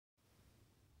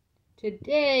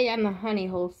Today on the Honey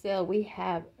Wholesale, we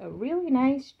have a really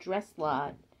nice dress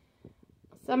lot.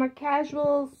 Some are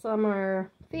casual, some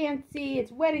are fancy.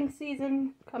 It's wedding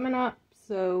season coming up,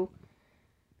 so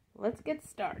let's get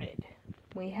started.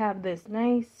 We have this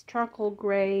nice charcoal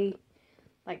gray,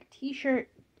 like t-shirt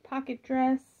pocket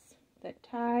dress that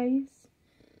ties,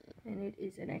 and it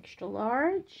is an extra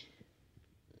large.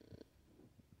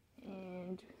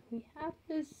 And we have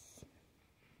this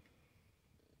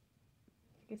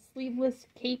a sleeveless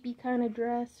capey kind of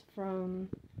dress from,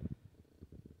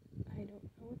 I don't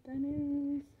know what that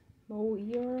is,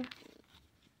 Moire,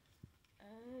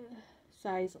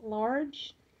 size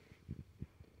large.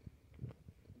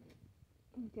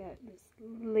 We got this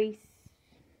lace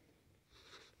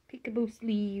peekaboo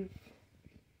sleeve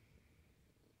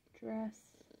dress.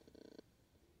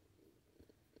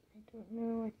 I don't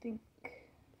know, I think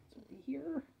it's over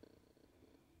here.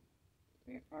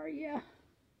 Where are ya?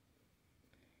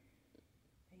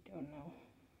 I don't know.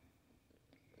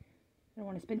 I don't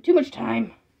want to spend too much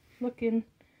time looking,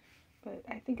 but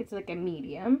I think it's like a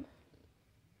medium.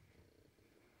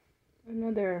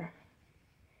 Another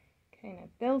kind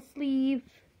of bell sleeve,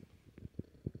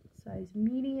 size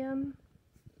medium.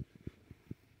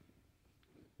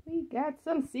 We got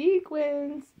some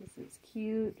sequins. This is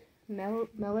cute.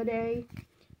 Melody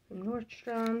from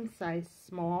Nordstrom, size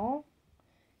small.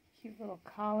 Cute little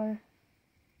collar,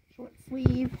 short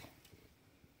sleeve.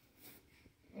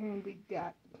 And we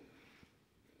got,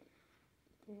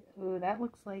 oh, that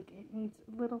looks like it needs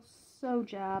a little sew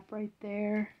job right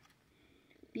there.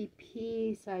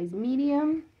 BP, size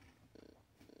medium.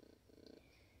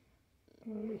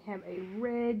 And we have a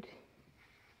red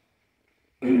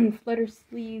flutter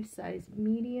sleeve, size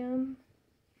medium.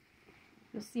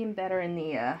 You'll see them better in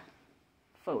the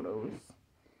photos.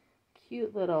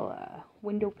 Cute little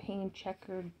window pane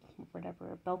checkered,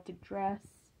 whatever, belted dress.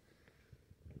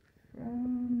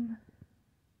 That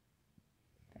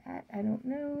I don't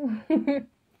know. Let's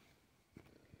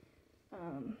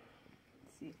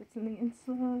see if it's in the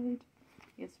inside.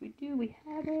 Yes, we do. We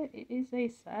have it. It is a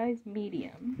size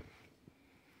medium.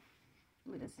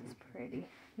 Ooh, this is pretty.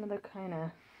 Another kind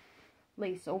of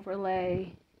lace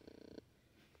overlay.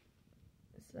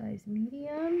 Size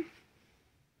medium.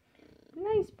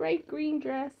 Nice bright green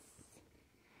dress.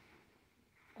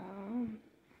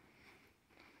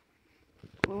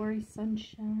 Glory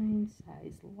Sunshine,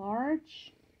 size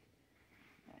large.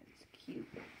 That is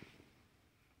cute.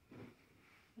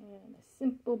 And a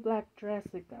simple black dress.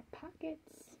 We've got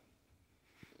pockets.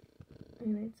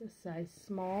 And it's a size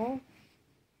small.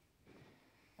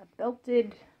 A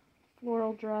belted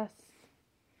floral dress.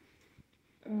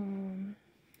 I don't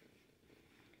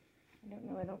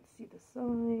know, I don't see the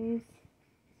size.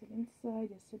 Is it inside?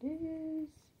 Yes, it is.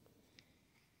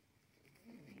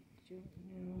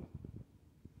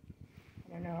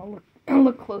 I don't know. I'll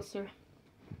look closer.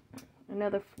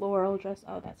 Another floral dress.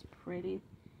 Oh, that's pretty.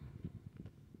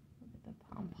 Look at the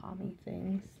pom-pommy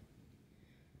things.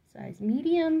 Size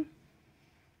medium.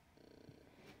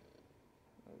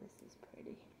 Oh, this is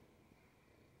pretty.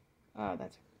 Oh,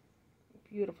 that's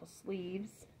beautiful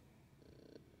sleeves.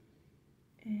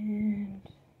 And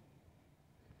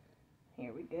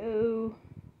here we go.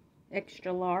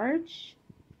 Extra large.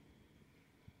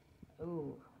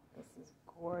 Oh, this is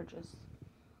gorgeous.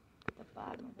 Look at the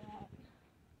bottom of that.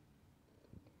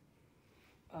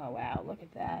 Oh, wow, look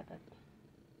at that. That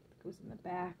goes in the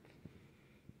back.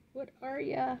 What are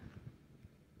ya?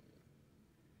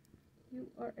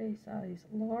 You are a size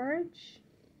large.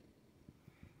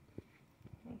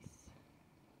 Nice.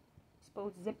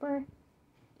 Exposed zipper.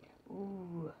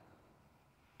 Ooh.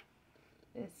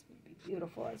 This would be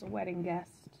beautiful as a wedding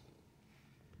guest.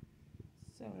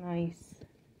 So nice.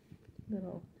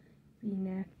 Little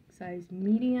V-neck, size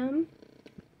medium.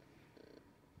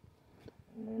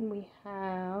 And then we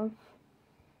have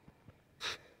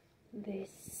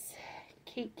this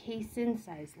Kate Cason,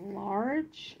 size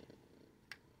large.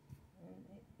 And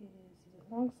it is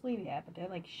a long sleeve, yeah, but they're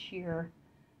like sheer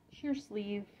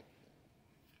sleeve.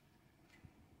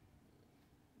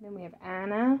 Then we have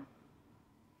Anna.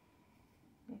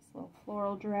 Nice little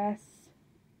floral dress.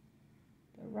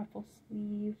 The ruffle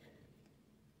sleeve.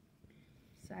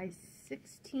 Size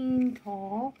 16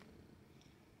 tall.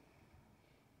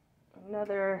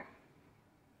 Another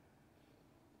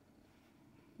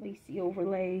lacy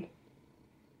overlay.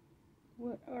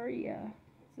 What are ya?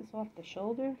 Is this off the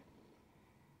shoulder?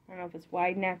 I don't know if it's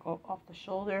wide neck or off the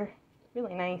shoulder.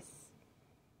 Really nice.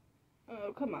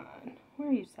 Oh, come on. Where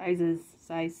are your sizes?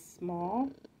 Size small.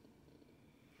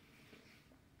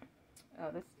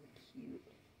 Oh, this is cute.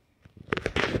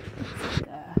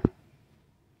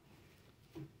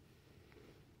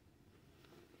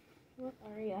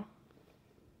 What are ya?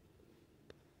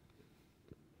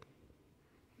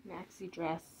 Maxi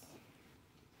dress.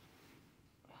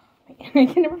 Oh, man,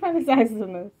 I can never find the sizes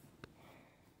in this.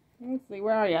 Let's see,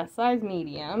 where are ya? Size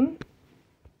medium.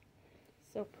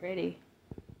 So pretty.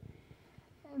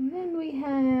 And then we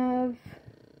have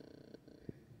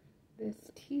this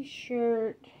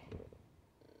t-shirt.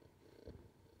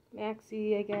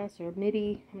 Maxi, I guess, or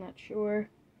midi, I'm not sure.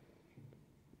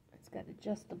 It's got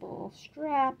adjustable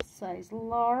straps, size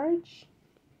large.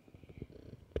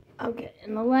 Okay,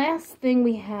 and the last thing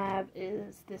we have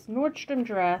is this Nordstrom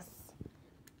dress.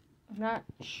 I'm not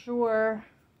sure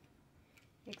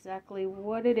exactly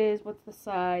what it is, what's the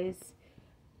size,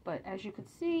 but as you can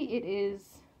see, it is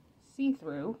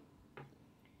see-through.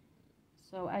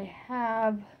 So I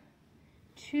have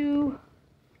 2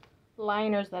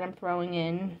 liners that I'm throwing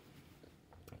in.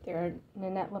 They're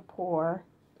Nanette Lepore.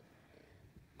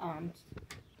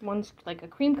 One's like a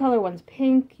cream color, one's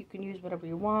pink. You can use whatever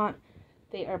you want.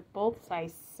 They are both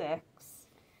size 6.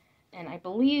 And I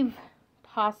believe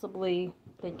possibly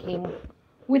they came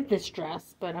with this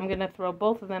dress, but I'm going to throw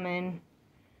both of them in.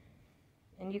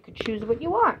 And you can choose what you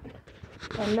want.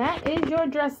 And that is your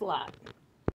dress lot.